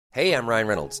Hey, I'm Ryan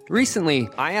Reynolds. Recently,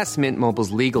 I asked Mint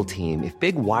Mobile's legal team if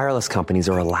big wireless companies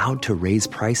are allowed to raise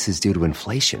prices due to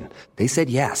inflation. They said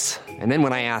yes. And then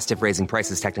when I asked if raising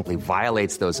prices technically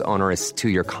violates those onerous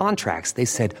two-year contracts, they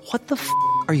said, "What the f***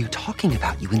 are you talking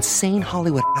about, you insane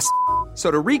Hollywood ass?" So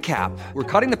to recap, we're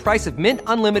cutting the price of Mint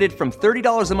Unlimited from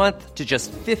 $30 a month to just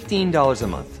 $15 a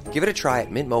month. Give it a try at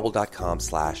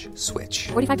mintmobile.com/switch.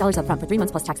 $45 up front for 3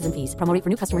 months plus taxes and fees. Promo rate for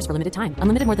new customers for limited time.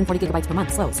 Unlimited more than 40 gigabytes per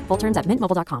month. Slows full terms at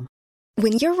mintmobile.com.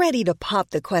 When you're ready to pop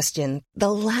the question,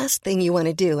 the last thing you want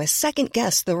to do is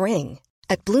second-guess the ring.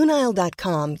 At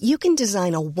BlueNile.com, you can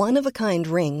design a one-of-a-kind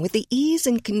ring with the ease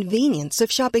and convenience of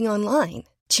shopping online.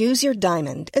 Choose your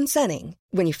diamond and setting.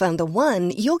 When you find the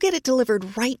one, you'll get it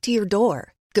delivered right to your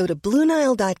door. Go to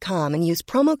BlueNile.com and use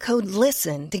promo code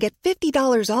LISTEN to get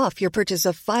 $50 off your purchase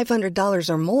of $500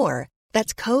 or more.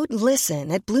 That's code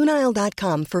LISTEN at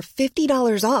BlueNile.com for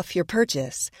 $50 off your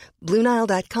purchase.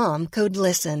 BlueNile.com, code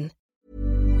LISTEN.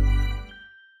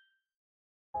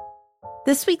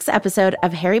 This week's episode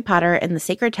of Harry Potter and the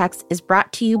Sacred Text is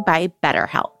brought to you by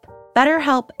BetterHelp.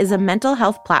 BetterHelp is a mental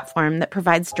health platform that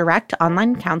provides direct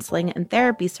online counseling and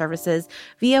therapy services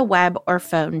via web or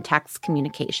phone text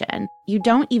communication. You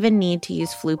don't even need to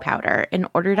use flu powder in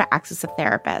order to access a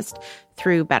therapist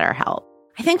through BetterHelp.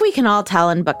 I think we can all tell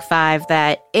in Book 5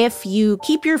 that if you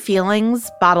keep your feelings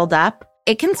bottled up,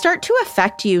 it can start to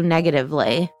affect you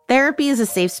negatively. Therapy is a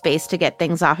safe space to get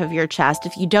things off of your chest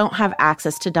if you don't have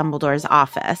access to Dumbledore's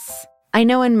office. I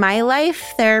know in my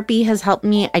life, therapy has helped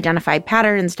me identify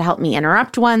patterns to help me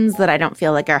interrupt ones that I don't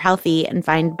feel like are healthy and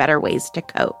find better ways to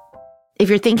cope. If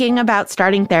you're thinking about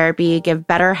starting therapy, give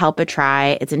BetterHelp a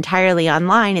try. It's entirely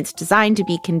online. It's designed to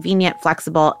be convenient,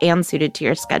 flexible, and suited to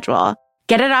your schedule.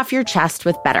 Get it off your chest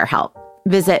with BetterHelp.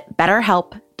 Visit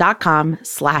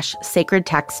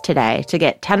BetterHelp.com/sacredtext today to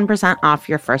get 10% off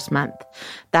your first month.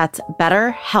 That's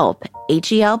BetterHelp,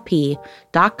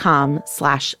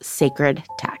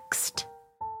 HELP.com/sacredtext.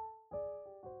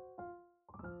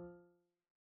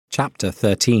 Chapter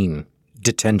 13.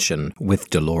 Detention with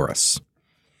Dolores.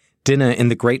 Dinner in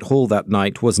the Great Hall that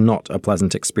night was not a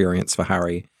pleasant experience for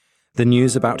Harry. The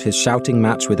news about his shouting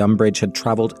match with Umbridge had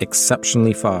travelled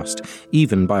exceptionally fast,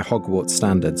 even by Hogwarts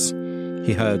standards.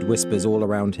 He heard whispers all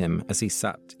around him as he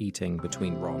sat eating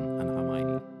between Ron and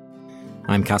Hermione.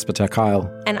 I'm Casper ter Kuile.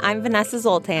 And I'm Vanessa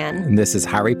Zoltan. And this is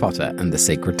Harry Potter and the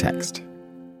Sacred Text.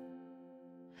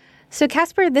 So,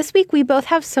 Casper, this week we both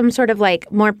have some sort of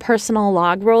more personal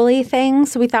log roll-y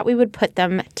things, so we thought we would put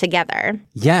them together.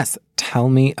 Yes, tell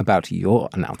me about your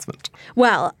announcement.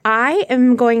 Well, I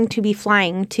am going to be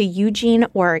flying to Eugene,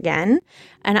 Oregon,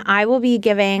 and I will be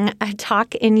giving a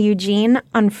talk in Eugene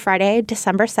on Friday,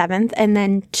 December 7th, and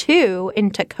then 2 in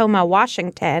Tacoma,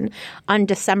 Washington on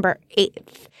December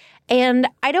 8th. And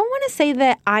I don't want to say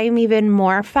that I'm even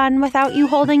more fun without you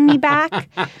holding me back.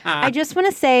 I just want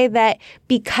to say that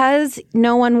because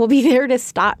no one will be there to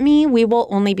stop me, we will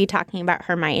only be talking about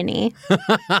Hermione.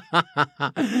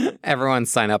 Everyone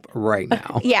sign up right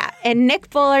now. Yeah. And Nick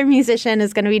Bull, our musician,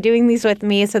 is going to be doing these with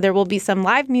me. So there will be some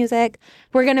live music.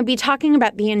 We're going to be talking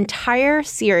about the entire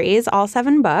series, all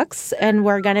 7 books. And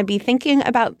we're going to be thinking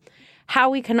about how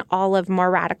we can all live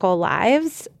more radical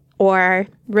lives. Or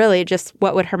really just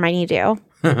what would Hermione do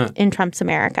in Trump's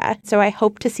America. So I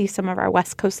hope to see some of our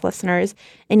West Coast listeners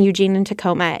in Eugene and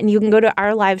Tacoma. And you can go to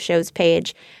our live shows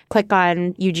page, click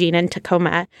on Eugene and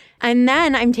Tacoma. And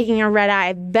then I'm taking a red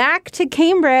eye back to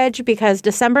Cambridge because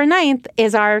December 9th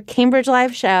is our Cambridge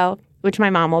live show, which my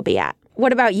mom will be at.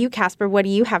 What about you, Casper? What do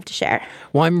you have to share?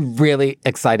 Well, I'm really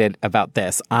excited about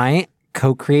this. I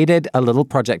co-created a little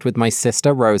project with my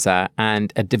sister Rosa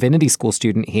and a divinity school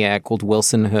student here called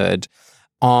Wilson Hood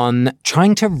on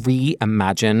trying to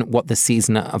reimagine what the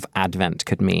season of Advent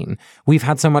could mean. We've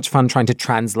had so much fun trying to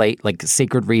translate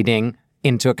sacred reading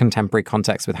into a contemporary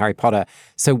context with Harry Potter.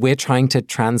 So we're trying to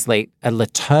translate a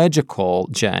liturgical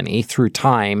journey through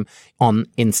time on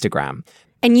Instagram.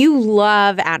 And you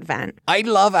love Advent. I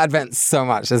love Advent so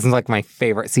much. This is my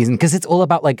favorite season because it's all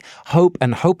about hope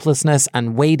and hopelessness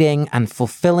and waiting and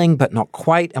fulfilling, but not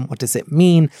quite. And what does it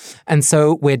mean? And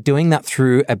so we're doing that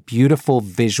through a beautiful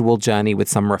visual journey with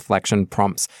some reflection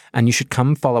prompts. And you should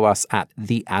come follow us at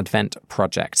The Advent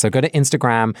Project. So go to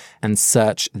Instagram and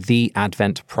search The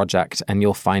Advent Project and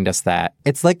you'll find us there.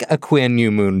 It's like a queer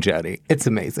new moon journey. It's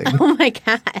amazing. Oh my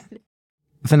God.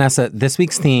 Vanessa, this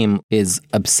week's theme is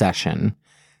obsession.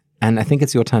 And I think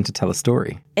it's your turn to tell a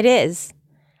story. It is.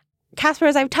 Casper,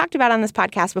 as I've talked about on this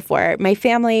podcast before, my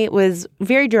family was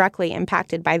very directly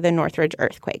impacted by the Northridge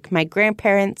earthquake. My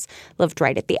grandparents lived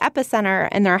right at the epicenter,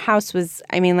 and their house was,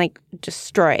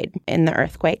 destroyed in the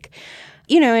earthquake.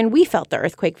 and we felt the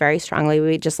earthquake very strongly.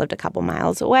 We just lived a couple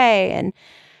miles away, and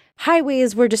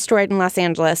highways were destroyed in Los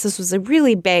Angeles. This was a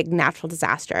really big natural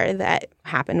disaster that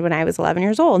happened when I was 11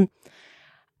 years old.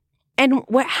 And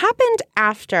what happened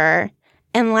after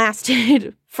and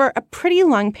lasted for a pretty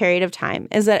long period of time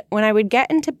is that when I would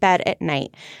get into bed at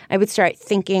night, I would start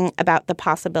thinking about the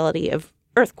possibility of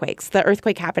earthquakes. The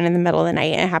earthquake happened in the middle of the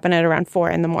night, and it happened at around 4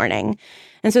 a.m.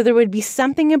 And so there would be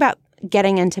something about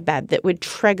getting into bed that would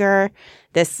trigger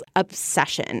this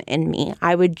obsession in me.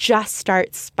 I would just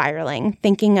start spiraling,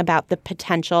 thinking about the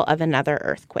potential of another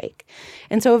earthquake.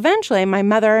 And so eventually my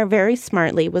mother very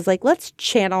smartly was like, let's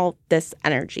channel this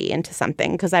energy into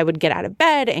something, because I would get out of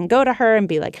bed and go to her and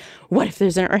be like, what if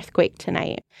there's an earthquake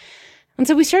tonight? And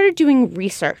so we started doing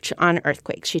research on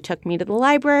earthquakes. She took me to the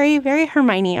library, very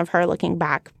Hermione of her looking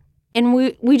back. And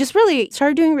we just really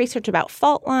started doing research about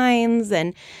fault lines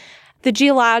and the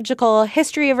geological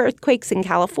history of earthquakes in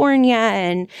California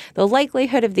and the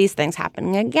likelihood of these things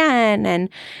happening again. And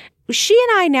she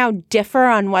and I now differ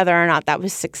on whether or not that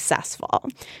was successful.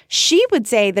 She would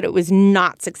say that it was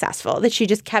not successful, that she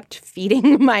just kept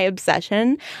feeding my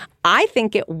obsession. I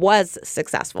think it was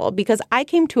successful because I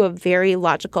came to a very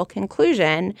logical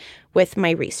conclusion with my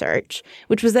research,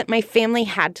 which was that my family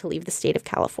had to leave the state of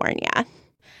California.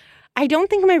 I don't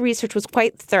think my research was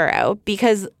quite thorough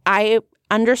because I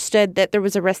understood that there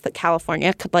was a risk that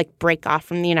California could break off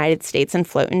from the United States and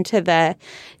float into the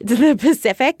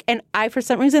Pacific. And I, for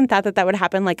some reason, thought that would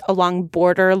happen along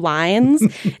border lines.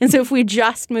 And so if we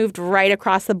just moved right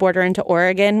across the border into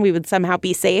Oregon, we would somehow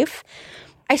be safe.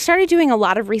 I started doing a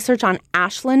lot of research on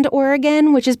Ashland,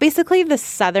 Oregon, which is basically the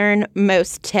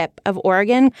southernmost tip of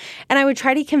Oregon. And I would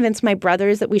try to convince my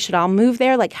brothers that we should all move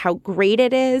there, how great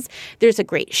it is. There's a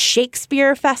great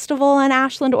Shakespeare festival in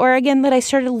Ashland, Oregon that I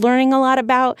started learning a lot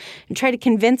about, and try to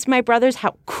convince my brothers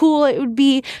how cool it would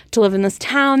be to live in this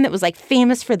town that was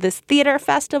famous for this theater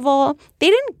festival. They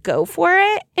didn't go for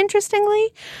it,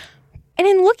 interestingly. And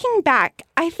in looking back,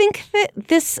 I think that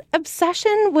this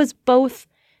obsession was both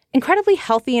incredibly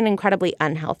healthy and incredibly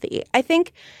unhealthy. I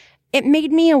think it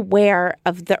made me aware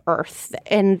of the earth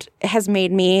and has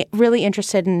made me really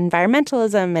interested in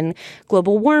environmentalism and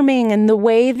global warming and the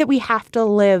way that we have to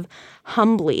live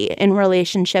humbly in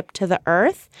relationship to the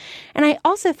earth. And I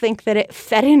also think that it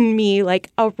fed in me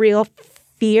a real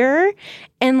fear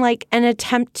and an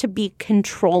attempt to be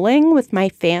controlling with my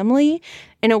family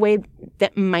in a way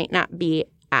that might not be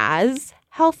as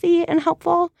healthy and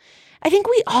helpful. I think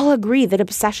we all agree that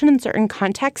obsession in certain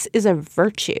contexts is a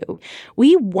virtue.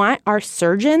 We want our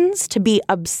surgeons to be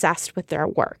obsessed with their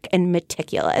work and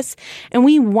meticulous. And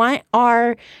we want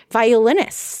our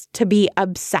violinists to be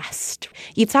obsessed.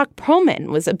 Yitzhak Perlman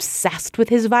was obsessed with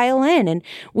his violin, and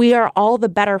we are all the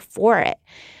better for it.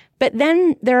 But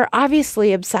then there are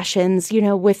obviously obsessions,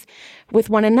 with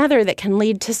one another that can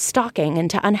lead to stalking and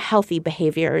to unhealthy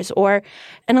behaviors, or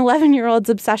an 11-year-old's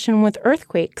obsession with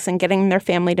earthquakes and getting their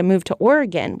family to move to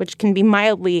Oregon, which can be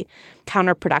mildly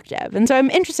counterproductive. And so I'm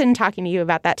interested in talking to you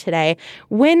about that today.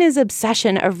 When is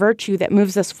obsession a virtue that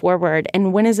moves us forward,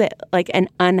 and when is it an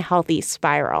unhealthy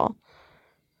spiral?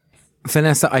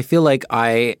 Vanessa, I feel like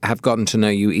I have gotten to know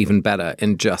you even better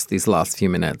in just these last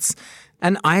few minutes.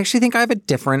 And I actually think I have a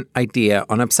different idea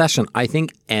on obsession. I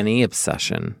think any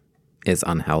obsession is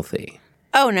unhealthy.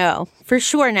 Oh, no. For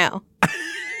sure, no.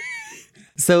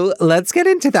 So let's get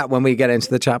into that when we get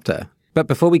into the chapter. But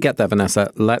before we get there,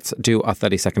 Vanessa, let's do our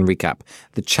 30-second recap.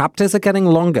 The chapters are getting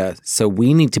longer, so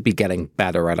we need to be getting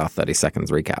better at our 30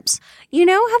 seconds recaps. You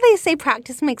know how they say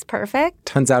practice makes perfect?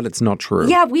 Turns out it's not true.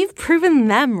 Yeah, we've proven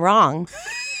them wrong.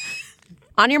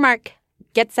 On your mark,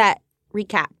 get set,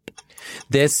 recap.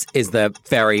 This is the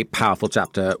very powerful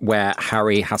chapter where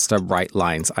Harry has to write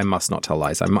lines. I must not tell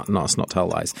lies. I must not tell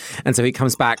lies. And so he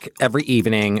comes back every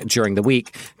evening during the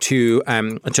week to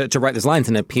write those lines,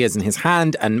 and it appears in his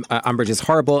hand. And Umbridge is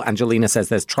horrible. Angelina says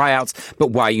there's tryouts, but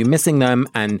why are you missing them?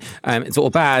 And it's all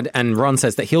bad. And Ron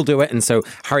says that he'll do it. And so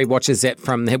Harry watches it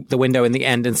from the window in the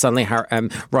end, and suddenly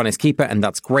Ron is keeper, and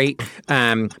that's great.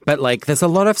 But there's a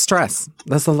lot of stress.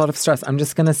 There's a lot of stress. I'm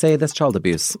just going to say there's child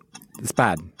abuse. It's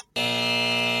bad.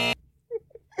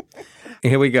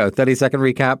 Here we go. 30-second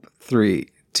recap. 3,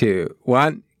 2,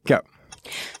 1, go.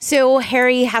 So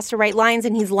Harry has to write lines,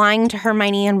 and he's lying to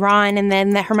Hermione and Ron, and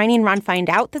then Hermione and Ron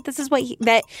find out that this is what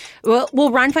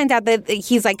Ron finds out that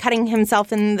he's cutting himself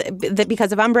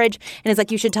because of Umbridge, and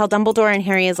is you should tell Dumbledore, and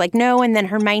Harry is no, and then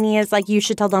Hermione is you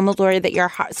should tell Dumbledore that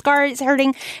your scar is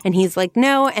hurting, and he's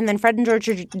no, and then Fred and George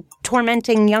are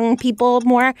tormenting young people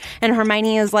more. And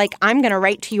Hermione is like, I'm going to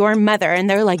write to your mother. And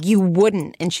they're like, you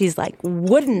wouldn't. And she's like,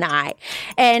 wouldn't I?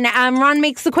 And Ron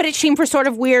makes the Quidditch team for sort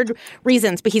of weird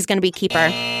reasons, but he's going to be keeper.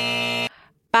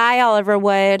 Bye, Oliver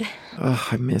Wood. Oh,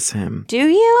 I miss him. Do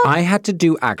you? I had to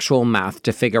do actual math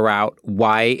to figure out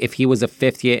why, if he was a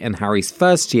fifth year in Harry's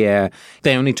first year,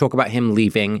 they only talk about him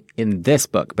leaving in this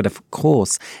book. But of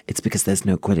course, it's because there's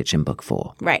no Quidditch in book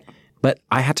 4. Right. But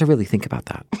I had to really think about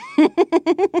that.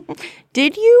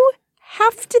 Did you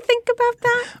have to think about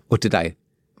that? Or did I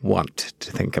want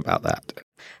to think about that?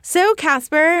 So,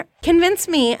 Casper, convince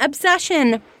me.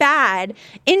 Obsession, bad.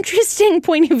 Interesting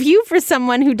point of view for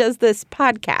someone who does this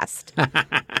podcast.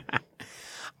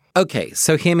 Okay,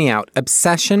 so hear me out.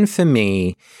 Obsession for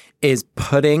me is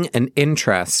putting an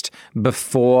interest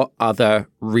before other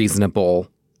reasonable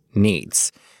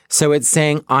needs. So it's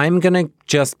saying, I'm going to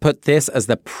just put this as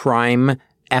the prime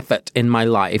effort in my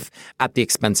life at the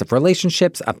expense of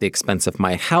relationships, at the expense of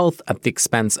my health, at the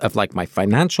expense of like my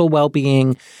financial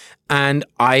well-being. And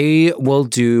I will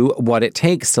do what it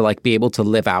takes to like be able to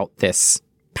live out this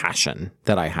passion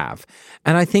that I have.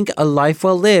 And I think a life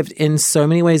well lived in so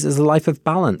many ways is a life of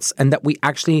balance, and that we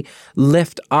actually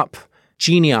lift up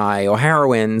genii or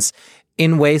heroines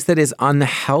in ways that is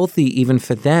unhealthy even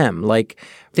for them. Like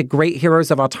the great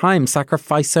heroes of our time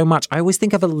sacrifice so much. I always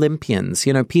think of Olympians,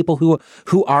 you know, people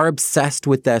who are obsessed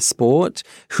with their sport,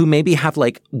 who maybe have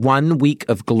like 1 week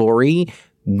of glory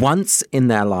once in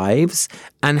their lives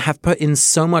and have put in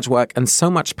so much work and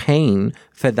so much pain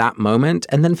for that moment.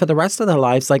 And then for the rest of their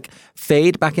lives, like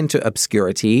fade back into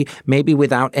obscurity, maybe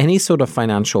without any sort of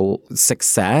financial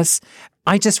success.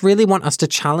 I just really want us to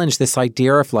challenge this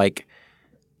idea of like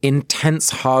intense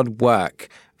hard work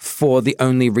for the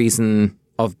only reason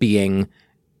of being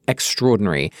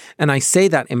extraordinary. And I say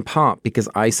that in part because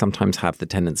I sometimes have the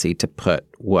tendency to put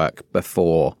work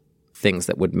before things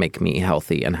that would make me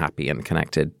healthy and happy and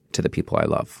connected to the people I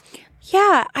love.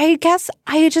 Yeah, I guess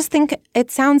I just think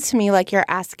it sounds to me like you're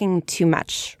asking too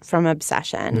much from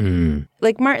obsession.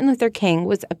 Like Martin Luther King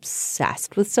was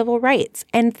obsessed with civil rights,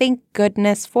 and thank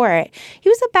goodness for it. He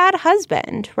was a bad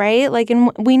husband, right? Like, and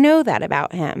we know that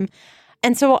about him.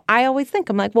 And so I always think,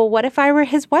 I'm like, well, what if I were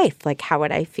his wife? Like, how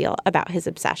would I feel about his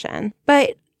obsession?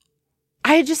 But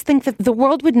I just think that the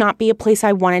world would not be a place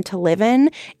I wanted to live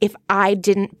in if I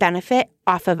didn't benefit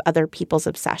off of other people's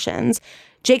obsessions.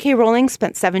 J.K. Rowling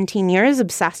spent 17 years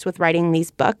obsessed with writing these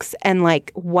books, and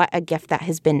like what a gift that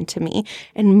has been to me.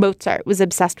 And Mozart was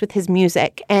obsessed with his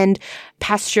music, and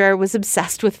Pasteur was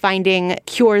obsessed with finding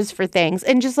cures for things.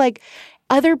 And just like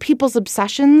other people's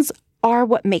obsessions are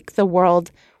what make the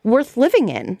world worth living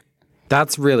in.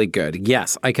 That's really good.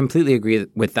 Yes, I completely agree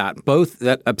with that. Both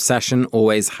that obsession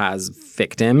always has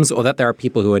victims, or that there are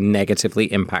people who are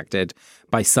negatively impacted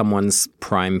by someone's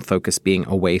prime focus being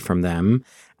away from them,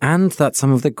 and that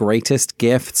some of the greatest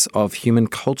gifts of human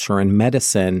culture and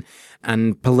medicine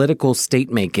and political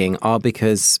state-making are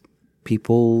because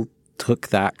people took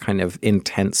that kind of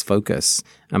intense focus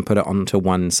and put it onto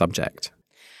one subject.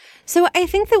 So I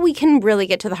think that we can really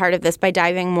get to the heart of this by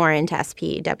diving more into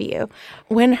SPEW.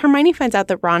 When Hermione finds out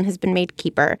that Ron has been made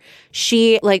keeper,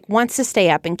 she wants to stay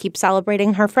up and keep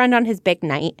celebrating her friend on his big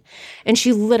night. And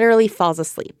she literally falls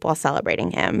asleep while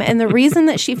celebrating him. And the reason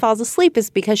that she falls asleep is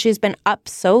because she's been up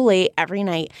so late every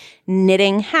night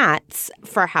knitting hats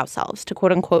for house elves, to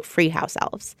quote unquote free house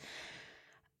elves.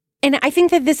 And I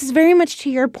think that this is very much to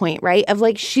your point, right? Of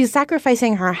she's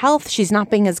sacrificing her health. She's not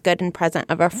being as good and present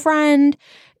of a friend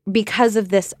because of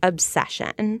this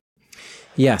obsession.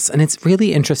 Yes, and it's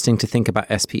really interesting to think about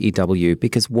SPEW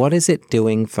because what is it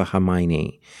doing for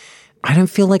Hermione? I don't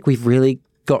feel like we've really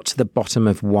got to the bottom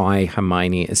of why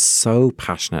Hermione is so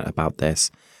passionate about this.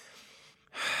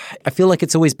 I feel like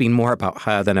it's always been more about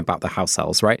her than about the house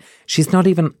elves, right? She's not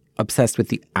even obsessed with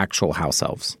the actual house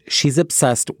elves. She's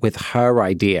obsessed with her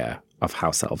idea of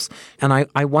house elves. And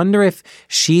I wonder if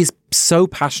she's so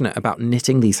passionate about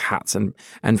knitting these hats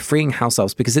and freeing house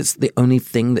elves because it's the only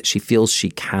thing that she feels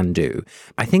she can do.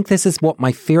 I think this is what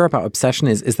my fear about obsession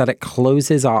is that it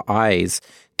closes our eyes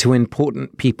to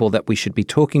important people that we should be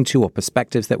talking to or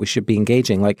perspectives that we should be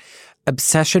engaging.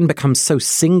 Obsession becomes so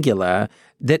singular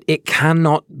that it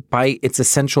cannot, by its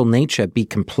essential nature, be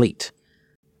complete.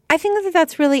 I think that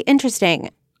that's really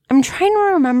interesting. I'm trying to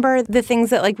remember the things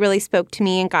that really spoke to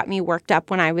me and got me worked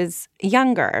up when I was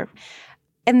younger.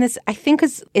 And this, I think,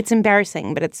 it's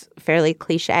embarrassing, but it's fairly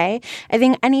cliche. I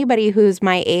think anybody who's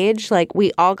my age,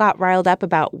 we all got riled up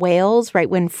about whales right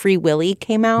when Free Willy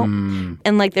came out.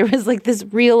 And there was this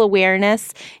real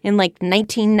awareness in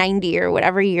 1990 or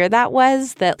whatever year that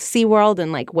was, that SeaWorld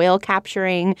and whale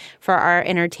capturing for our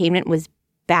entertainment was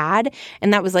bad.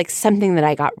 And that was like something that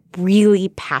I got really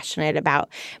passionate about.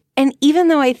 And even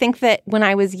though I think that when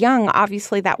I was young,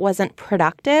 obviously that wasn't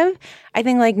productive, I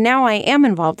think like now I am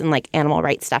involved in like animal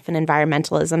rights stuff and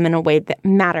environmentalism in a way that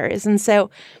matters. And so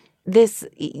this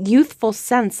youthful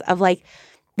sense of like,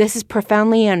 this is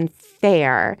profoundly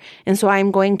unfair. And so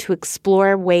I'm going to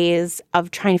explore ways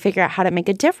of trying to figure out how to make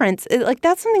a difference. Like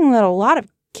that's something that a lot of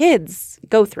kids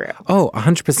go through. Oh,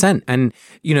 100%. And,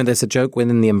 you know, there's a joke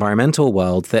within the environmental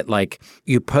world that like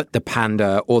you put the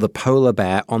panda or the polar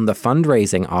bear on the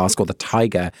fundraising ask or the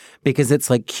tiger because it's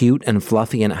like cute and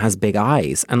fluffy and it has big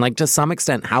eyes. And like to some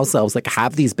extent, house elves like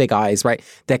have these big eyes, right?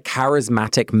 They're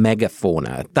charismatic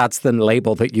megafauna. That's the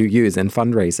label that you use in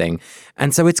fundraising.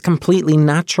 And so it's completely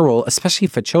natural, especially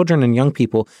for children and young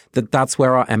people, that that's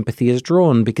where our empathy is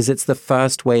drawn because it's the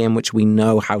first way in which we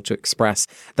know how to express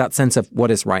that sense of what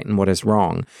is right and what is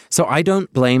wrong. So I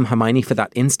don't blame Hermione for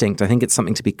that instinct. I think it's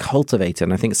something to be cultivated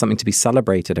and I think it's something to be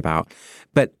celebrated about.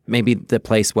 But maybe the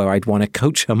place where I'd want to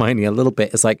coach Hermione a little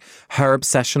bit is like her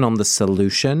obsession on the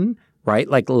solution, right?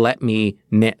 Like, let me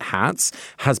knit hats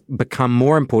has become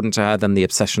more important to her than the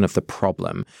obsession of the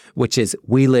problem, which is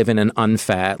we live in an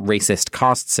unfair, racist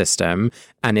caste system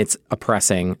and it's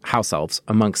oppressing house elves,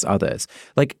 amongst others.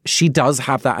 Like, she does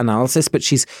have that analysis, but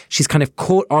she's kind of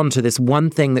caught on to this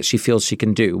one thing that she feels she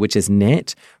can do, which is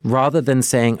knit, rather than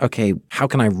saying, okay, how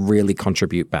can I really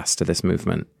contribute best to this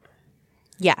movement?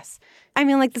 Yes. I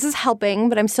mean, like, this is helping,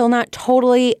 but I'm still not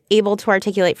totally able to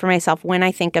articulate for myself when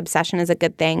I think obsession is a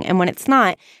good thing and when it's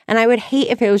not. And I would hate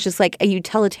if it was just like a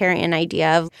utilitarian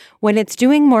idea of when it's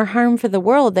doing more harm for the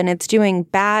world than it's doing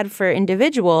bad for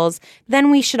individuals, then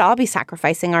we should all be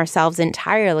sacrificing ourselves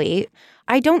entirely.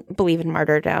 I don't believe in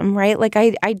martyrdom, right? Like,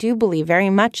 I do believe very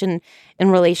much in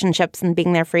relationships and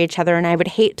being there for each other. And I would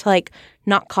hate to, like,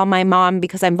 not call my mom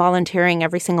because I'm volunteering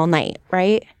every single night,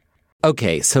 right?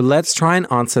 Okay, so let's try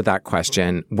and answer that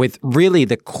question with really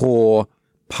the core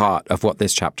part of what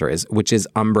this chapter is, which is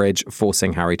Umbridge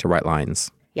forcing Harry to write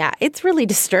lines. Yeah, it's really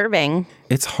disturbing.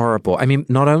 It's horrible. I mean,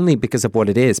 not only because of what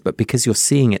it is, but because you're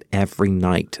seeing it every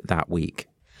night that week.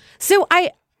 So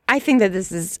I think that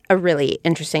this is a really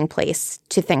interesting place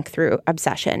to think through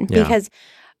obsession because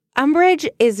Umbridge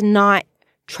is not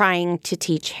trying to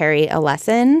teach Harry a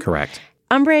lesson. Correct.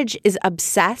 Umbridge is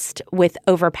obsessed with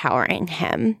overpowering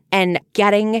him and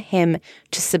getting him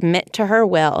to submit to her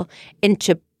will and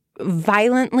to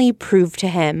violently prove to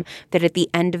him that at the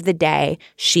end of the day,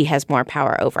 she has more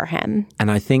power over him.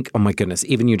 And I think, oh my goodness,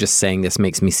 even you just saying this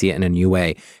makes me see it in a new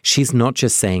way. She's not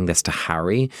just saying this to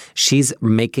Harry. She's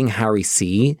making Harry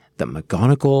see that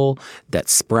McGonagall, that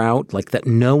Sprout, like that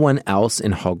no one else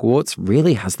in Hogwarts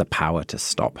really has the power to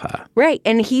stop her. Right.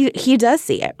 And he does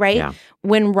see it, right? Yeah.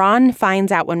 When Ron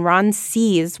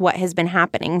sees what has been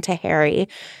happening to Harry,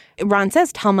 Ron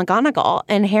says, tell McGonagall.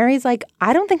 And Harry's like,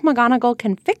 I don't think McGonagall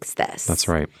can fix this. That's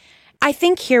right. I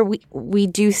think here we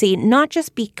do see, not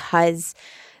just because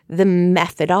the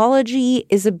methodology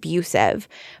is abusive,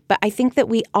 but I think that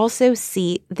we also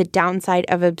see the downside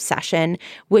of obsession,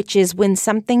 which is when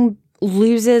something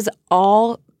loses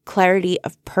all clarity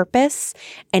of purpose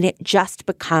and it just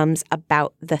becomes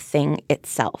about the thing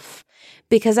itself.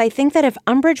 Because I think that if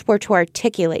Umbridge were to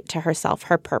articulate to herself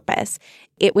her purpose,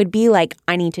 it would be like,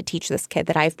 I need to teach this kid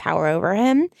that I have power over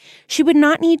him. She would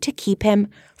not need to keep him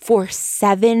for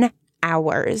 7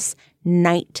 hours,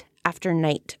 night after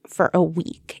night, for a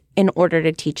week in order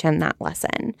to teach him that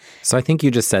lesson. So I think you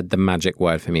just said the magic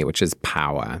word for me, which is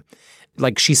power.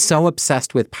 Like, she's so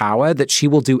obsessed with power that she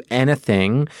will do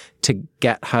anything to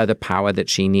get her the power that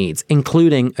she needs,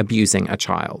 including abusing a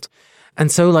child.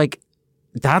 And so, like,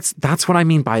 that's what I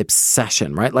mean by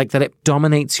obsession, right? Like that it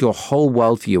dominates your whole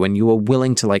worldview and you are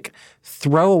willing to like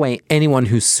throw away anyone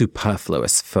who's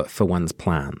superfluous for one's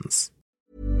plans.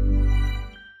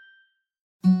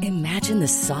 Imagine the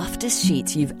softest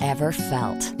sheets you've ever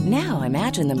felt. Now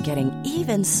imagine them getting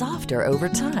even softer over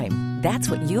time.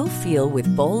 That's what you'll feel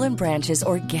with Boll & Branch's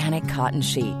organic cotton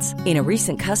sheets. In a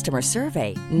recent customer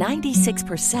survey,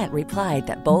 96% replied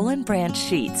that Boll & Branch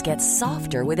sheets get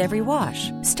softer with every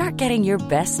wash. Start getting your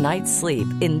best night's sleep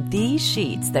in these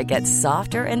sheets that get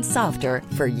softer and softer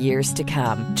for years to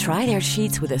come. Try their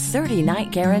sheets with a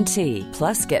 30-night guarantee.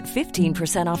 Plus, get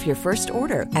 15% off your first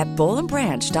order at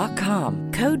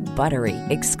bollandbranch.com. Code BUTTERY.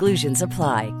 Exclusions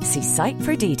apply. See site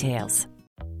for details.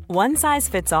 One size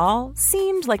fits all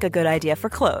seemed like a good idea for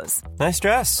clothes. Nice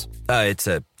dress. It's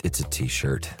a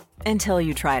t-shirt. Until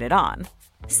you tried it on.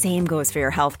 Same goes for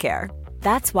your healthcare.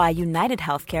 That's why United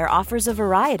Healthcare offers a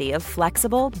variety of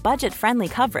flexible, budget-friendly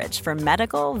coverage for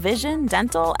medical, vision,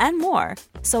 dental, and more.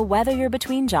 So whether you're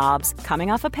between jobs, coming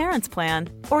off a parent's plan,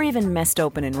 or even missed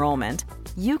open enrollment,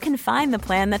 you can find the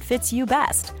plan that fits you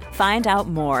best. Find out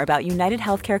more about United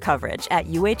Healthcare coverage at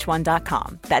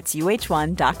uh1.com. That's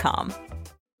uh1.com.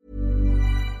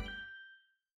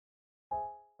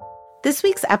 This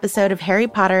week's episode of Harry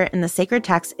Potter and the Sacred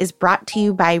Text is brought to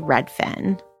you by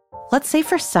Redfin. Let's say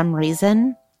for some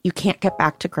reason you can't get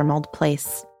back to Grimmauld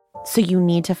Place, so you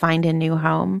need to find a new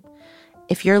home.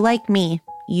 If you're like me,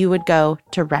 you would go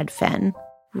to Redfin.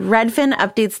 Redfin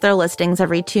updates their listings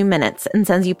every 2 minutes and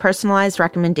sends you personalized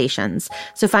recommendations,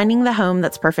 so finding the home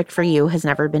that's perfect for you has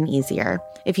never been easier.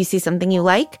 If you see something you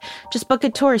like, just book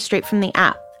a tour straight from the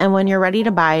app. And when you're ready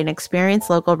to buy, an experienced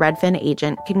local Redfin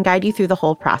agent can guide you through the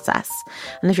whole process.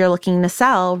 And if you're looking to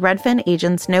sell, Redfin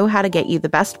agents know how to get you the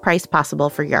best price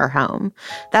possible for your home.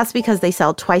 That's because they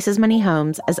sell twice as many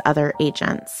homes as other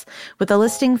agents. With a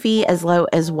listing fee as low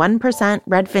as 1%,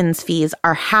 Redfin's fees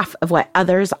are half of what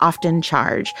others often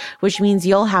charge, which means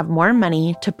you'll have more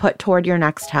money to put toward your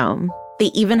next home.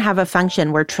 They even have a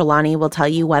function where Trelawney will tell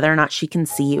you whether or not she can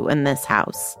see you in this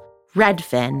house.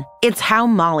 Redfin. It's how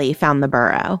Molly found the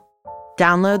burrow.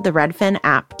 Download the Redfin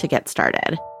app to get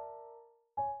started.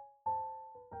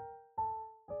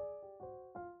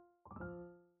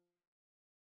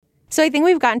 So I think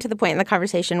we've gotten to the point in the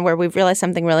conversation where we've realized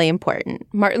something really important.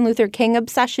 Martin Luther King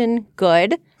obsession,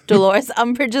 good. Dolores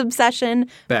Umbridge obsession,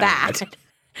 bad.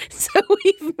 So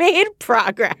we've made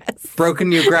progress. Broken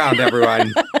new ground,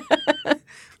 everyone.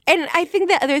 And I think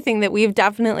the other thing that we've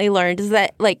definitely learned is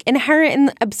that, like, inherent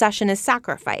in obsession is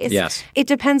sacrifice. Yes. It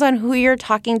depends on who you're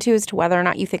talking to as to whether or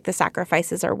not you think the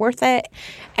sacrifices are worth it.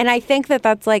 And I think that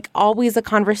that's, like, always a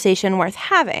conversation worth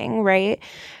having, right?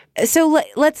 So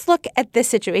let's look at this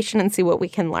situation and see what we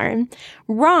can learn.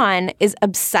 Ron is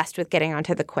obsessed with getting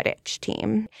onto the Quidditch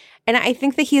team. And I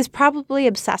think that he is probably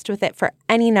obsessed with it for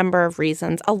any number of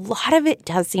reasons. A lot of it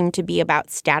does seem to be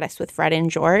about status with Fred and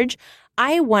George.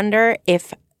 I wonder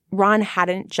if Ron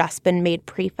hadn't just been made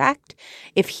prefect,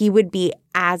 if he would be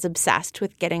as obsessed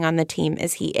with getting on the team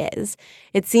as he is.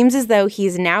 It seems as though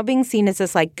he's now being seen as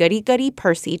this, like, goody-goody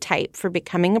Percy type for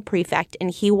becoming a prefect,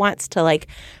 and he wants to, like,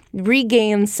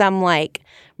 regain some, like,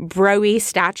 bro-y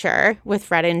stature with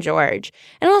Fred and George.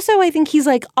 And also, I think he's,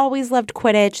 like, always loved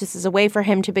Quidditch. This is a way for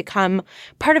him to become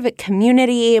part of a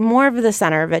community, more of the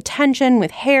center of attention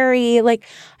with Harry. Like,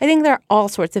 I think there are all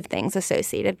sorts of things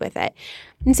associated with it.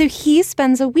 And so he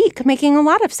spends a week making a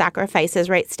lot of sacrifices,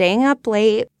 right? Staying up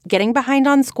late, getting behind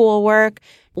on schoolwork,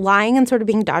 lying and sort of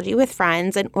being dodgy with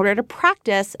friends in order to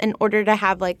practice, in order to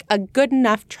have, like, a good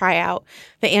enough tryout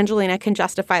that Angelina can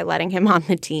justify letting him on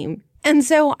the team. And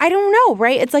so I don't know,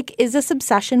 right? It's like, is this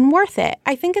obsession worth it?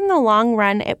 I think in the long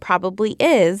run, it probably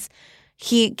is.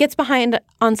 He gets behind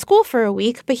on school for a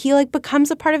week, but he, like,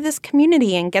 becomes a part of this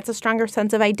community and gets a stronger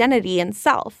sense of identity and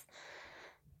self.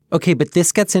 Okay, but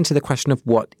this gets into the question of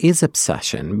what is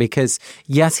obsession, because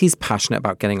yes, he's passionate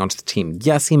about getting onto the team.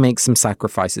 Yes, he makes some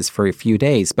sacrifices for a few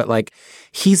days, but, like,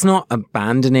 he's not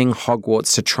abandoning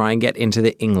Hogwarts to try and get into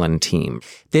the England team.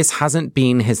 This hasn't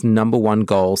been his number one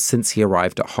goal since he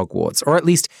arrived at Hogwarts, or at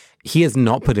least he has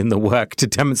not put in the work to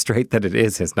demonstrate that it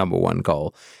is his number one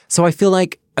goal. So I feel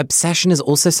like obsession is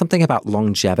also something about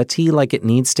longevity, like it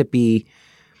needs to be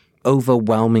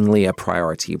overwhelmingly a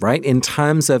priority, right? In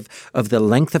terms of the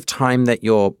length of time that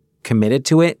you're committed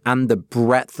to it and the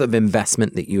breadth of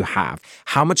investment that you have.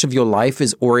 How much of your life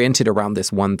is oriented around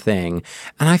this one thing?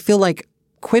 And I feel like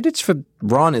Quidditch for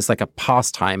Ron is like a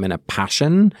pastime and a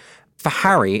passion. For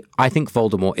Harry, I think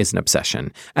Voldemort is an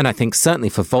obsession. And I think certainly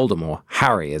for Voldemort,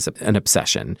 Harry is an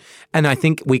obsession. And I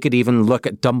think we could even look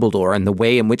at Dumbledore and the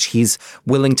way in which he's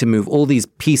willing to move all these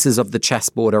pieces of the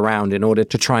chessboard around in order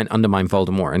to try and undermine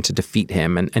Voldemort and to defeat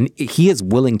him. And he is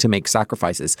willing to make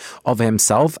sacrifices of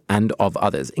himself and of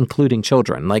others, including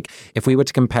children. Like, if we were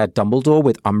to compare Dumbledore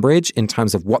with Umbridge in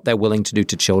terms of what they're willing to do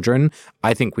to children,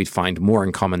 I think we'd find more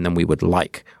in common than we would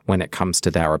like when it comes to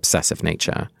their obsessive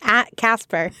nature. At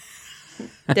Casper.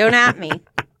 Don't at me.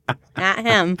 At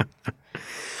him.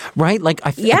 Right? Like,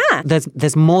 yeah.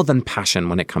 There's more than passion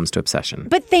when it comes to obsession.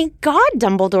 But thank God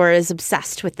Dumbledore is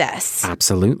obsessed with this.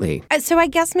 Absolutely. So I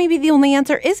guess maybe the only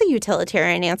answer is a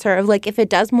utilitarian answer of, like, if it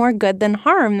does more good than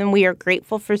harm, then we are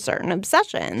grateful for certain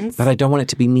obsessions. But I don't want it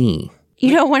to be me.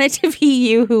 You don't want it to be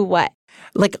you who what?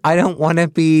 Like, I don't want to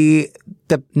be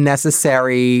the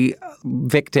necessary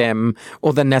victim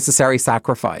or the necessary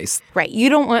sacrifice. Right. You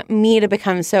don't want me to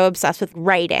become so obsessed with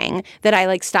writing that I,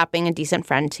 like, stop being a decent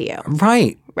friend to you.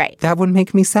 Right. Right. That would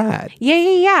make me sad.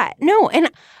 Yeah. No, and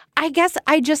I guess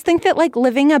I just think that, like,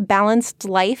 living a balanced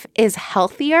life is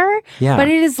healthier, but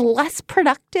it is less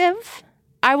productive.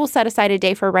 I will set aside a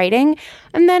day for writing,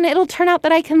 and then it'll turn out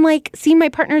that I can like see my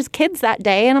partner's kids that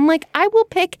day. And I'm like, I will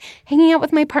pick hanging out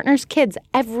with my partner's kids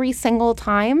every single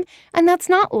time. And that's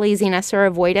not laziness or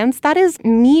avoidance. That is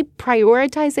me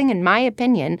prioritizing, in my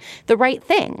opinion, the right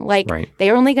thing. Like, they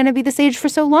are only going to be this age for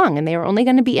so long, and they are only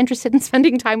going to be interested in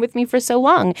spending time with me for so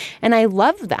long. And I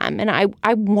love them, and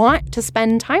I want to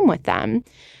spend time with them.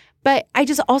 But I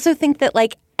just also think that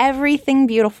like everything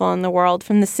beautiful in the world,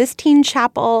 from the Sistine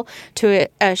Chapel to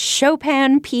a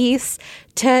Chopin piece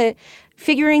to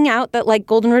figuring out that like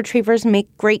golden retrievers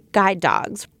make great guide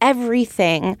dogs,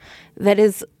 everything that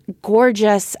is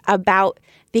gorgeous about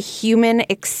the human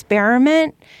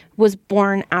experiment was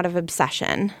born out of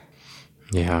obsession.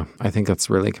 Yeah, I think that's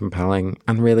really compelling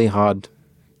and really hard.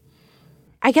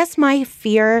 I guess my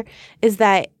fear is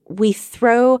that we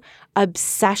throw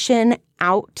obsession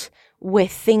out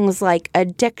with things like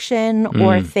addiction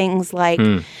or things like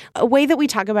a way that we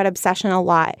talk about obsession a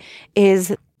lot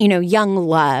is, you know, young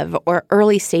love or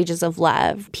early stages of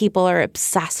love. People are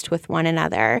obsessed with one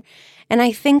another. And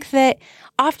I think that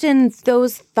often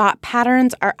those thought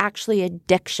patterns are actually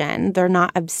addiction. They're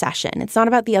not obsession. It's not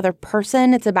about the other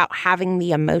person. It's about having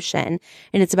the emotion,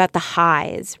 and it's about the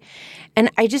highs. And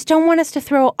I just don't want us to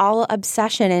throw all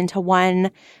obsession into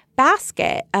one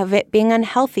basket of it being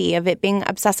unhealthy, of it being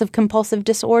obsessive compulsive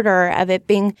disorder, of it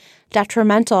being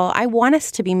detrimental. I want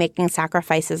us to be making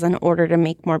sacrifices in order to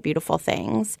make more beautiful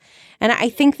things. And I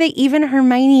think that even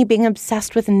Hermione being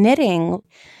obsessed with knitting,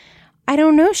 I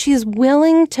don't know, she's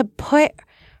willing to put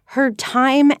her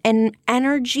time and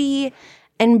energy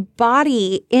and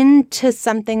body into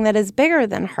something that is bigger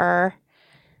than her.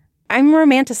 I'm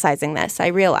romanticizing this, I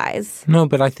realize. No,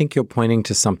 but I think you're pointing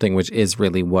to something which is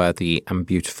really worthy and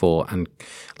beautiful and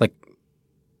like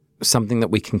something that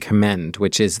we can commend,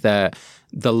 which is the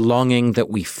longing that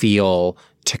we feel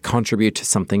to contribute to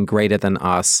something greater than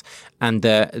us and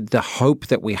the hope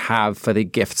that we have for the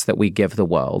gifts that we give the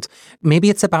world. Maybe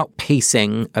it's about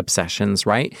pacing obsessions,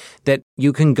 right? That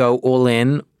you can go all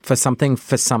in for something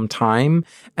for some time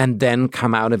and then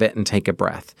come out of it and take a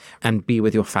breath and be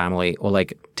with your family or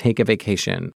like take a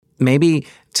vacation. Maybe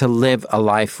to live a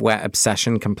life where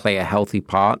obsession can play a healthy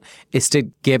part is to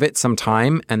give it some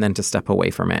time and then to step away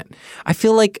from it. I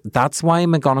feel like that's why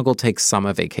McGonagall takes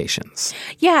summer vacations.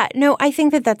 Yeah, no, I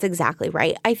think that that's exactly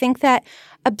right. I think that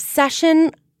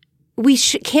obsession, we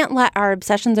can't let our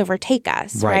obsessions overtake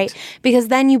us, right? Because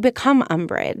then you become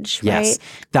Umbridge, right? Yes,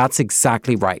 that's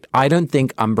exactly right. I don't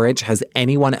think Umbridge has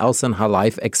anyone else in her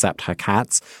life except her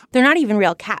cats. They're not even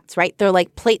real cats, right? They're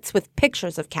like plates with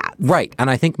pictures of cats. Right.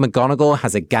 And I think McGonagall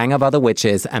has a gang of other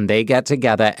witches and they get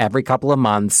together every couple of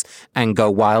months and go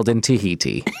wild in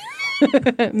Tahiti.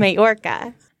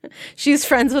 Majorca. She's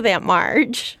friends with Aunt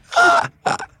Marge.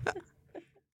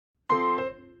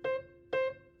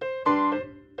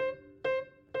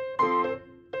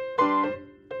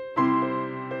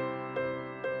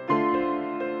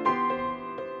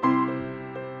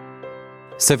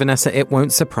 So, Vanessa, it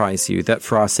won't surprise you that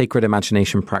for our Sacred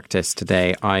Imagination practice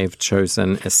today, I've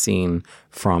chosen a scene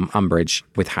from Umbridge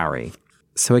with Harry.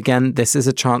 So again, this is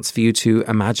a chance for you to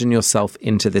imagine yourself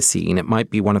into the scene. It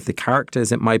might be one of the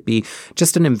characters. It might be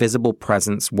just an invisible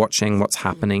presence watching what's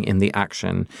happening in the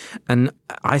action. And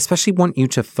I especially want you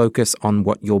to focus on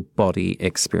what your body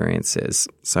experiences.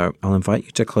 So I'll invite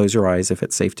you to close your eyes if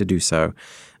it's safe to do so,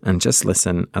 and just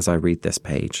listen as I read this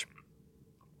page.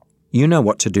 "You know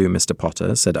what to do, Mr.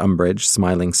 Potter," said Umbridge,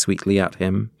 smiling sweetly at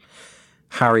him.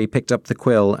 Harry picked up the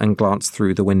quill and glanced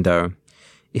through the window.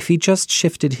 If he just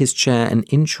shifted his chair an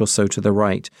inch or so to the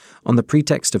right, on the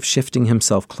pretext of shifting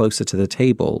himself closer to the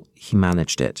table, he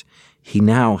managed it. He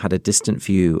now had a distant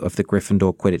view of the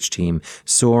Gryffindor Quidditch team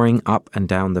soaring up and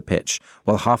down the pitch,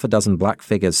 while half a dozen black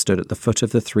figures stood at the foot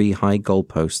of the 3 high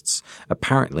goalposts,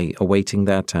 apparently awaiting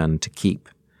their turn to keep.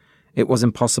 It was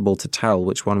impossible to tell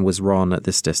which one was Ron at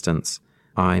this distance.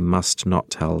 "I must not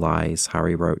tell lies,"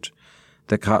 Harry wrote.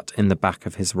 The cut in the back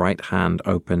of his right hand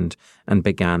opened and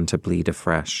began to bleed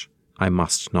afresh. "I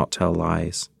must not tell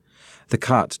lies." The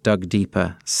cut dug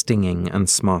deeper, stinging and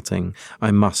smarting.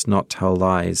 "I must not tell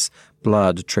lies."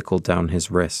 Blood trickled down his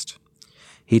wrist.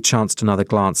 He chanced another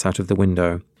glance out of the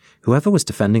window. Whoever was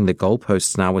defending the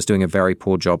goalposts now was doing a very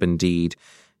poor job indeed.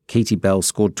 Katie Bell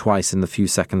scored twice in the few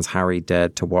seconds Harry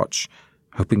dared to watch.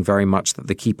 Hoping very much that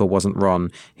the keeper wasn't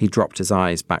Ron, he dropped his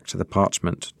eyes back to the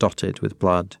parchment, dotted with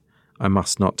blood. "I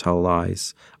must not tell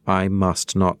lies. I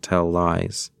must not tell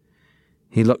lies."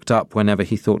 He looked up whenever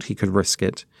he thought he could risk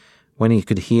it. When he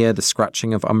could hear the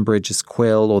scratching of Umbridge's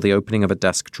quill or the opening of a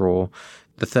desk drawer.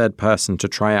 The third person to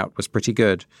try out was pretty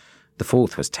good. The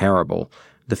fourth was terrible.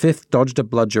 The fifth dodged a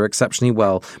bludger exceptionally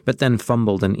well, but then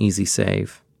fumbled an easy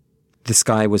save. The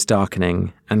sky was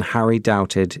darkening, and Harry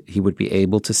doubted he would be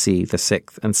able to see the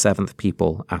sixth and seventh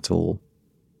people at all.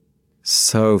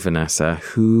 So, Vanessa,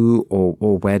 who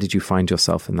or where did you find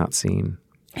yourself in that scene?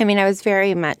 I mean, I was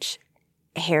very much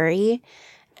Harry.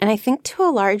 And I think to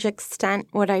a large extent,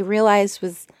 what I realized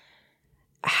was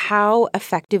how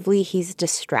effectively he's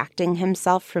distracting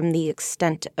himself from the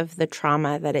extent of the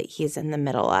trauma that he's in the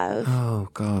middle of. Oh,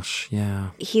 gosh,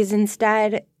 yeah. He's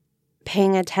instead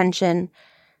paying attention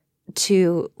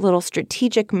to little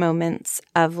strategic moments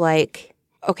of like,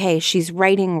 okay, she's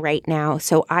writing right now,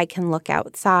 so I can look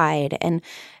outside and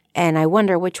I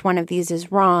wonder which one of these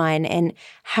is Ron, and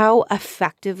how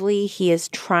effectively he is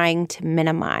trying to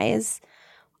minimize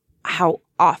how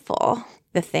awful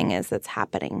the thing is that's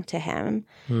happening to him.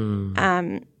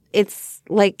 It's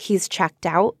like he's checked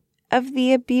out of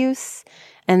the abuse,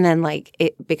 and then like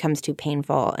it becomes too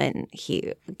painful and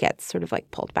he gets sort of like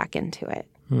pulled back into it.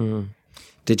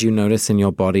 Did you notice in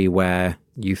your body where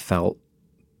you felt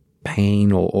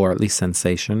pain or at least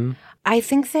sensation? I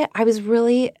think that I was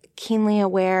really keenly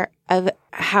aware of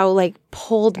how like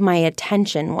pulled my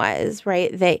attention was,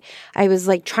 right? I was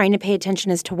like trying to pay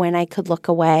attention as to when I could look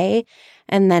away,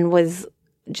 and then was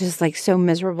just like so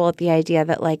miserable at the idea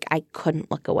that like I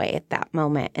couldn't look away at that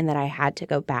moment and that I had to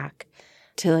go back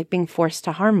to like being forced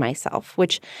to harm myself,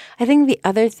 which I think the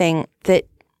other thing that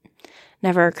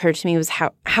never occurred to me was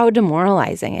how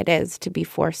demoralizing it is to be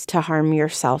forced to harm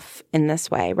yourself in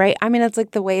this way, right? I mean, it's like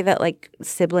the way that like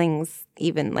siblings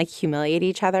even like humiliate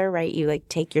each other, right? You like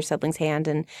take your sibling's hand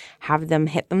and have them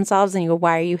hit themselves and you go,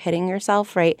 why are you hitting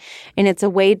yourself, right? And it's a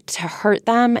way to hurt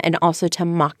them and also to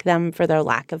mock them for their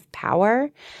lack of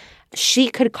power. She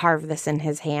could carve this in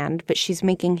his hand, but she's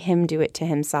making him do it to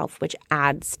himself, which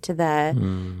adds to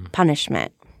the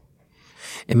punishment.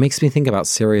 It makes me think about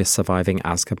Sirius surviving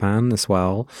Azkaban as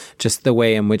well. Just the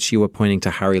way in which you were pointing to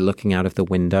Harry looking out of the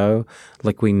window.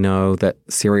 Like we know that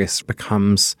Sirius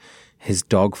becomes his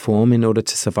dog form in order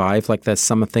to survive. Like there's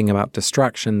something about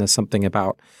distraction. There's something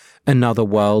about another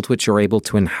world which you're able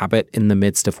to inhabit in the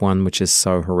midst of one which is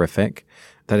so horrific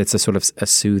that it's a sort of a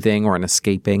soothing or an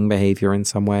escaping behavior in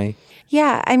some way.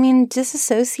 Yeah. I mean,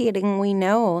 disassociating, we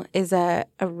know, is a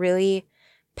really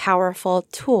powerful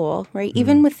tool, right?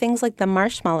 Even with things like the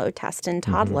marshmallow test in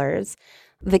toddlers,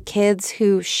 the kids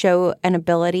who show an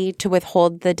ability to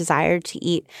withhold the desire to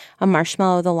eat a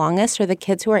marshmallow the longest are the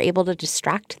kids who are able to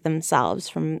distract themselves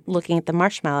from looking at the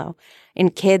marshmallow.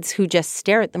 And kids who just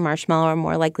stare at the marshmallow are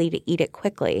more likely to eat it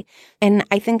quickly. And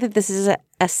I think that this is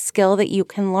a skill that you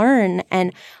can learn.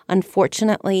 And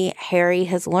unfortunately, Harry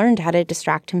has learned how to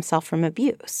distract himself from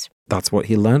abuse. That's what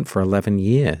he learned for 11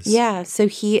 years. Yeah, so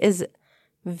he is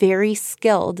very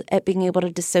skilled at being able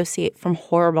to dissociate from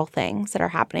horrible things that are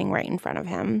happening right in front of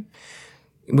him.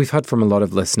 We've heard from a lot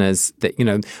of listeners that, you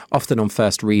know, often on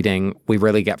first reading, we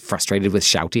really get frustrated with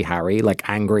shouty Harry, like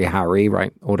angry Harry,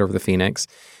 right? Order of the Phoenix.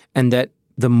 And that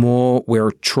the more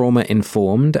we're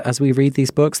trauma-informed as we read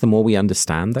these books, the more we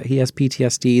understand that he has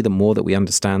PTSD, the more that we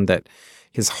understand that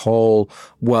his whole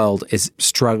world is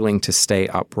struggling to stay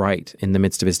upright in the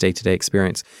midst of his day-to-day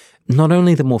experience. Not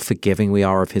only the more forgiving we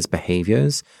are of his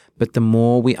behaviors, but the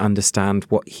more we understand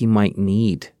what he might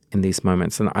need in these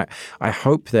moments. And I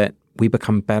hope that we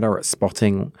become better at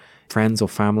spotting friends or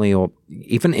family or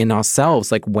even in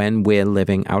ourselves, like when we're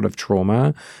living out of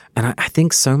trauma. And I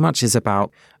think so much is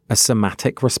about a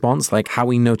somatic response, like how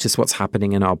we notice what's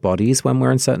happening in our bodies when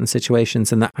we're in certain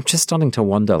situations. And that I'm just starting to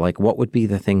wonder, like, what would be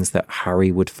the things that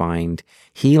Harry would find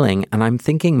healing? And I'm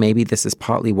thinking maybe this is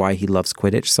partly why he loves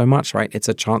Quidditch so much, right? It's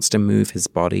a chance to move his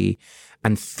body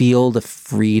and feel the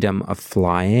freedom of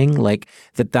flying, like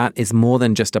that is more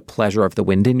than just a pleasure of the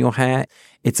wind in your hair.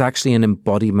 It's actually an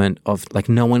embodiment of, like,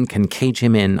 no one can cage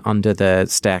him in under the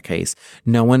staircase.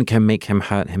 No one can make him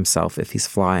hurt himself if he's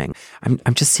flying.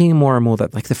 I'm just seeing more and more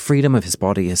that, like, the freedom of his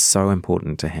body is so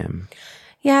important to him.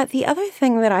 Yeah, the other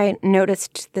thing that I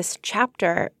noticed this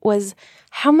chapter was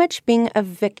how much being a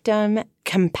victim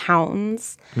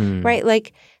compounds, right?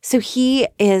 Like, so he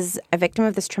is a victim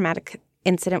of this traumatic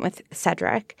incident with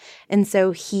Cedric. And so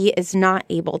he is not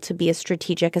able to be as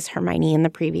strategic as Hermione in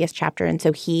the previous chapter. And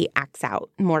so he acts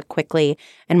out more quickly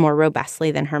and more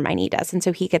robustly than Hermione does. And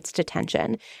so he gets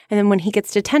detention. And then when he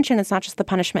gets detention, it's not just the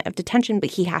punishment of detention, but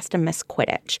he has to miss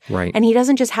Quidditch. Right. And he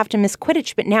doesn't just have to miss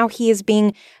Quidditch, but now he is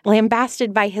being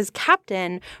lambasted by his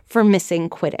captain for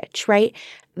missing Quidditch, right?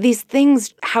 These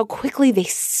things, how quickly they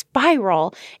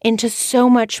spiral into so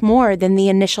much more than the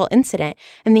initial incident.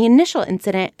 And the initial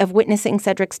incident of witnessing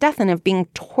Cedric's death and of being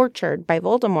tortured by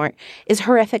Voldemort is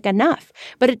horrific enough,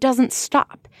 but it doesn't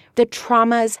stop, The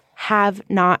traumas have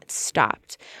not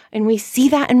stopped. And we see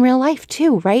that in real life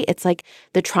too, right? It's like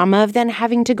the trauma of then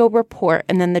having to go report,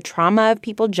 and then the trauma of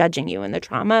people judging you, and the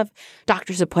trauma of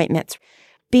doctor's appointments.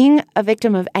 Being a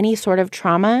victim of any sort of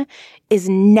trauma is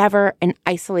never an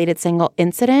isolated single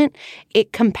incident.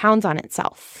 It compounds on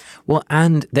itself. Well,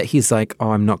 and that he's like,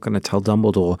 oh, I'm not going to tell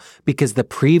Dumbledore because the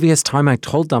previous time I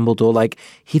told Dumbledore, like,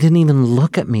 he didn't even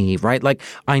look at me, right? Like,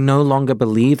 I no longer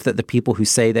believe that the people who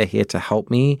say they're here to help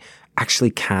me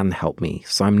actually can help me.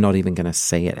 So I'm not even going to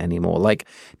say it anymore. Like,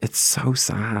 it's so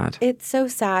sad. It's so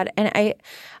sad. And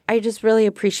I just really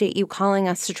appreciate you calling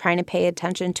us to trying to pay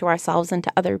attention to ourselves and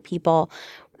to other people.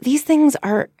 These things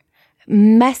are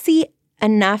messy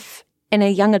enough in a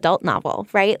young adult novel,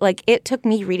 right? Like, it took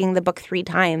me reading the book 3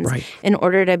 times in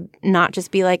order to not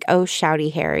just be like, oh,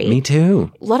 shouty Harry. Me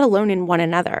too. Let alone in one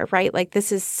another, right? Like,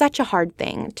 this is such a hard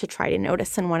thing to try to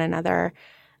notice in one another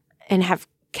and have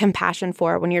compassion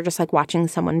for when you're just like watching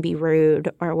someone be rude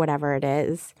or whatever it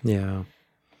is. Yeah.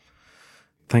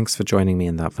 Thanks for joining me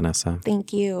in that, Vanessa.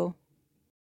 Thank you.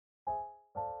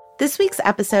 This week's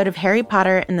episode of Harry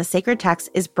Potter and the Sacred Text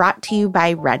is brought to you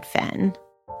by Redfin.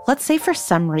 Let's say for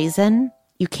some reason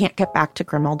you can't get back to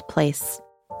Grimmauld Place,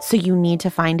 so you need to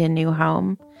find a new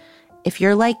home. If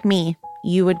you're like me,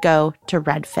 you would go to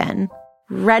Redfin.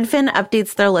 Redfin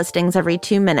updates their listings every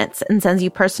 2 minutes and sends you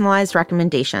personalized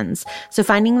recommendations, so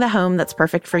finding the home that's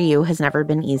perfect for you has never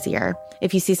been easier.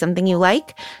 If you see something you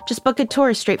like, just book a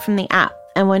tour straight from the app.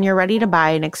 And when you're ready to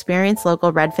buy, an experienced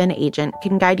local Redfin agent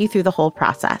can guide you through the whole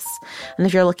process. And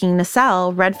if you're looking to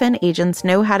sell, Redfin agents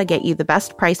know how to get you the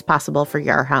best price possible for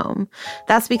your home.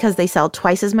 That's because they sell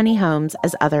twice as many homes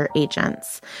as other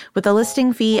agents. With a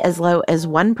listing fee as low as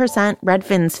 1%,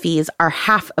 Redfin's fees are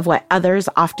half of what others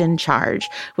often charge,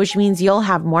 which means you'll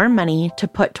have more money to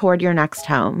put toward your next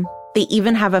home. They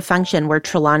even have a function where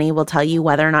Trelawney will tell you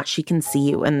whether or not she can see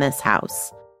you in this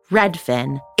house.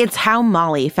 Redfin. It's how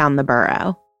Molly found the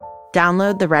burrow.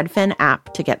 Download the Redfin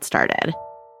app to get started.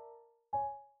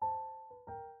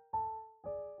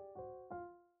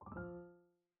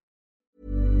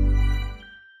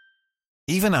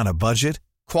 Even on a budget,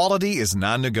 quality is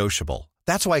non-negotiable.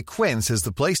 That's why Quince is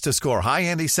the place to score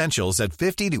high-end essentials at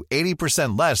 50 to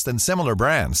 80% less than similar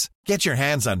brands. Get your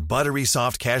hands on buttery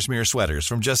soft cashmere sweaters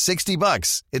from just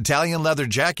 $60, Italian leather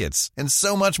jackets, and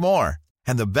so much more.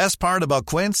 And the best part about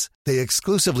Quince, they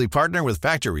exclusively partner with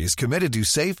factories committed to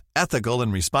safe, ethical,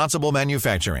 and responsible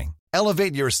manufacturing.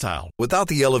 Elevate your style without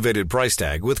the elevated price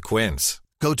tag with Quince.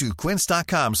 Go to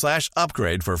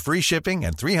quince.com/upgrade for free shipping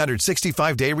and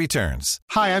 365-day returns.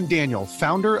 Hi, I'm Daniel,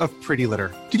 founder of Pretty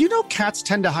Litter. Did you know cats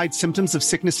tend to hide symptoms of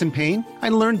sickness and pain? I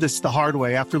learned this the hard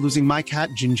way after losing my cat,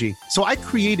 Gingy. So I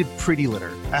created Pretty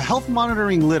Litter, a health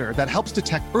monitoring litter that helps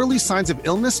detect early signs of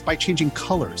illness by changing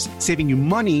colors, saving you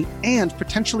money and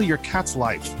potentially your cat's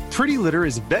life. Pretty Litter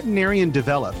is veterinarian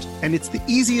developed, and it's the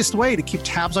easiest way to keep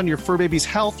tabs on your fur baby's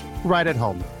health right at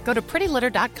home. Go to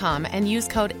prettylitter.com and use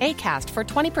code ACAST for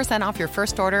 20% off your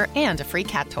first order and a free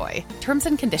cat toy. Terms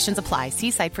and conditions apply.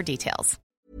 See site for details.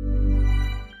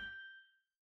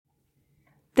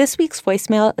 This week's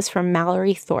voicemail is from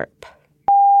Mallory Thorpe.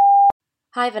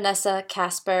 Hi, Vanessa,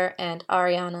 Casper, and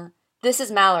Ariana. This is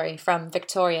Mallory from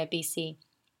Victoria, BC.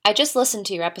 I just listened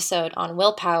to your episode on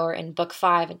willpower in Book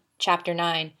 5, Chapter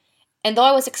 9, and though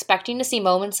I was expecting to see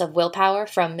moments of willpower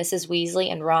from Mrs.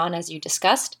 Weasley and Ron as you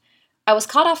discussed, I was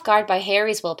caught off guard by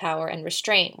Harry's willpower and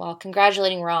restraint while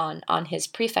congratulating Ron on his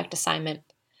prefect assignment,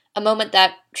 a moment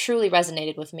that truly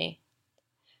resonated with me.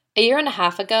 A year and a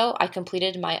half ago, I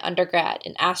completed my undergrad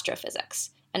in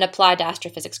astrophysics and applied to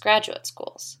astrophysics graduate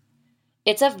schools.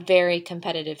 It's a very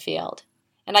competitive field,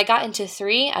 and I got into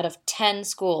 3 out of 10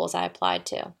 schools I applied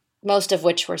to, most of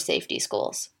which were safety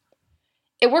schools.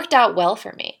 It worked out well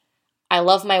for me. I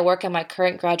love my work in my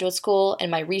current graduate school, and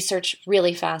my research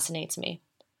really fascinates me.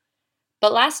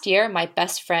 But last year, my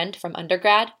best friend from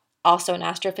undergrad, also an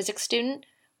astrophysics student,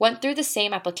 went through the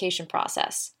same application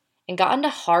process and got into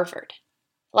Harvard.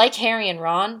 Like Harry and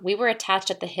Ron, we were attached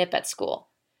at the hip at school.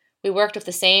 We worked with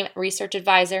the same research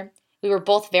advisor. We were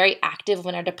both very active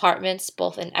in our departments,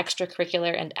 both in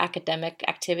extracurricular and academic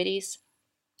activities.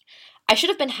 I should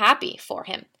have been happy for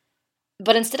him,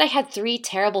 but instead I had 3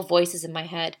 terrible voices in my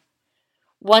head.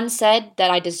 One said that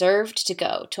I deserved to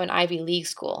go to an Ivy League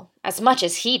school, as much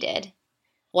as he did.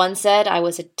 One said I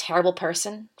was a terrible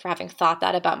person for having thought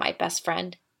that about my best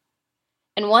friend.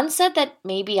 And one said that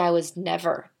maybe I was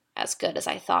never as good as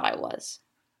I thought I was.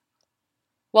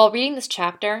 While reading this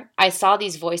chapter, I saw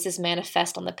these voices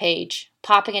manifest on the page,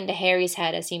 popping into Harry's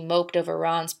head as he moped over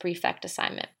Ron's prefect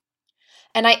assignment.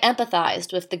 and I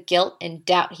empathized with the guilt and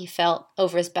doubt he felt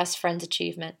over his best friend's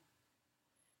achievement.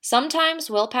 Sometimes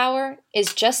willpower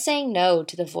is just saying no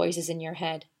to the voices in your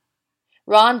head.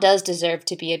 Ron does deserve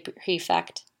to be a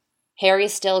prefect. Harry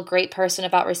is still a great person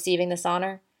about receiving this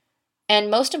honor.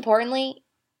 And most importantly,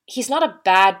 he's not a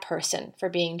bad person for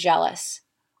being jealous.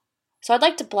 So I'd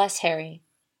like to bless Harry.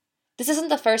 This isn't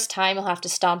the first time he'll have to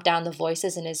stomp down the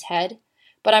voices in his head,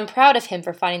 but I'm proud of him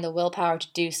for finding the willpower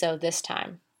to do so this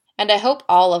time. And I hope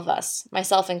all of us,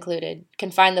 myself included, can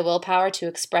find the willpower to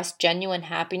express genuine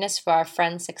happiness for our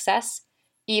friend's success,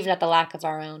 even at the lack of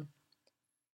our own.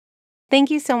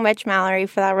 Thank you so much, Mallory,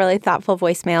 for that really thoughtful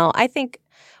voicemail. I think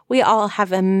we all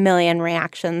have a million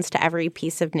reactions to every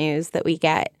piece of news that we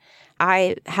get.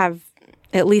 I have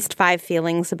at least 5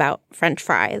 feelings about French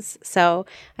fries. So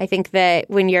I think that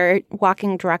when you're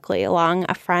walking directly along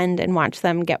a friend and watch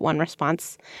them get one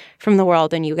response from the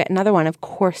world and you get another one, of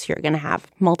course you're going to have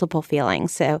multiple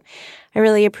feelings. So I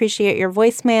really appreciate your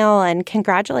voicemail and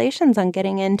congratulations on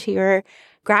getting into your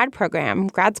grad program.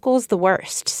 Grad school is the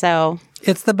worst, so...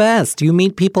 It's the best. You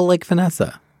meet people like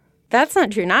Vanessa. That's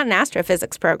not true. Not in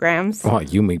astrophysics programs. Oh,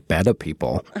 you meet better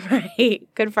people. Right.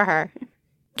 Good for her.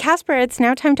 Casper, it's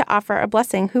now time to offer a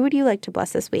blessing. Who would you like to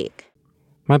bless this week?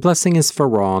 My blessing is for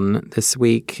Ron this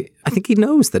week. I think he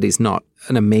knows that he's not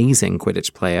an amazing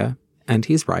Quidditch player, and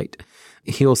he's right.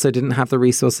 He also didn't have the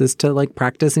resources to,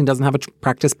 practice. He doesn't have a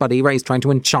practice buddy, right? He's trying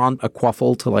to enchant a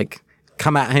quaffle to,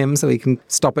 come at him so he can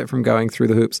stop it from going through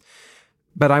the hoops.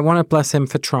 But I want to bless him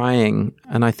for trying,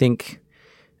 and I think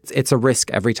it's a risk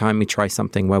every time we try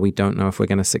something where we don't know if we're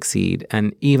going to succeed.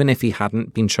 And even if he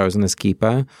hadn't been chosen as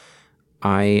keeper,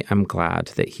 I am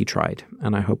glad that he tried,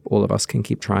 and I hope all of us can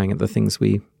keep trying at the things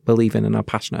we believe in and are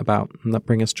passionate about and that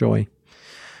bring us joy.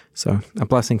 So, a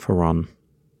blessing for Ron.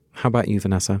 How about you,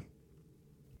 Vanessa?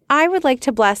 I would like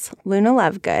to bless Luna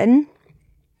Lovegood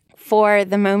for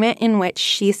the moment in which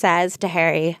she says to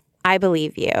Harry, "I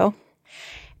believe you."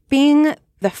 Being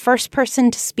the first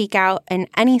person to speak out in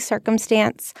any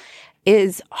circumstance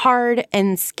is hard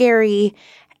and scary.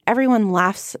 Everyone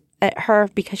laughs at her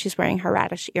because she's wearing her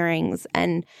radish earrings.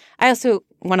 And I also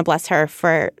want to bless her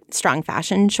for strong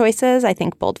fashion choices. I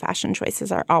think bold fashion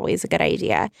choices are always a good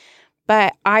idea.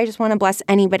 But I just want to bless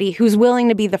anybody who's willing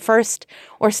to be the first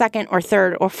or second or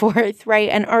third or fourth, right?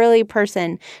 An early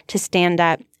person to stand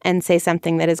up and say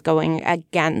something that is going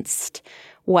against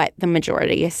what the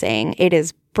majority is saying. It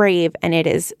is brave and it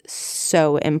is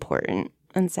so important.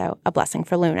 And so a blessing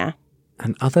for Luna.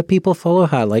 And other people follow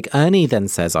her, like Ernie then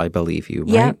says, "I believe you,"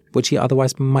 right? Yep. Which he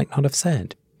otherwise might not have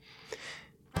said.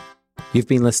 You've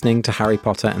been listening to Harry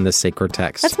Potter and the Sacred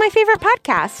Text. That's my favorite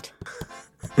podcast.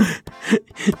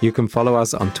 You can follow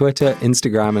us on Twitter,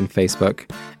 Instagram, and Facebook.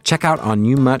 Check out our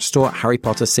new merch store at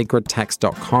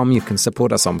harrypottersacredtext.com. You can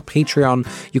support us on Patreon.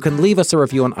 You can leave us a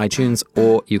review on iTunes,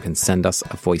 or you can send us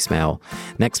a voicemail.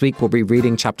 Next week, we'll be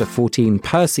reading Chapter 14,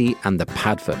 Percy and the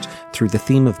Padfoot, through the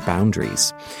theme of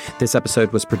boundaries. This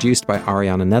episode was produced by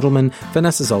Ariana Nedelman,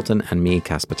 Vanessa Zoltan, and me,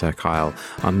 Casper ter Kuile.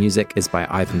 Our music is by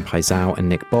Ivan Paisau and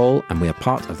Nick Boll, and we are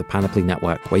part of the Panoply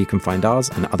Network, where you can find ours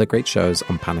and other great shows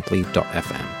on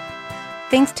panoply.fm.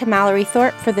 Thanks to Mallory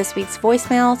Thorpe for this week's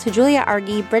voicemail, to Julia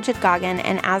Argy, Bridget Goggin,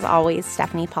 and as always,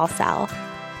 Stephanie Paulsell.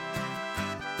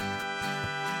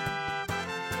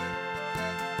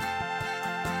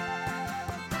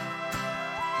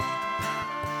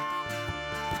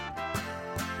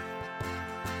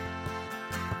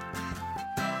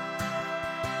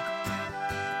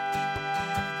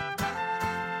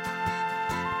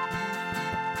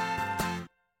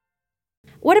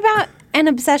 What about an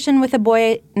obsession with a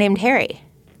boy named Harry?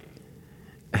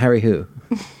 Harry who?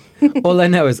 All I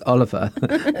know is Oliver.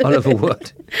 Oliver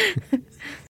Wood.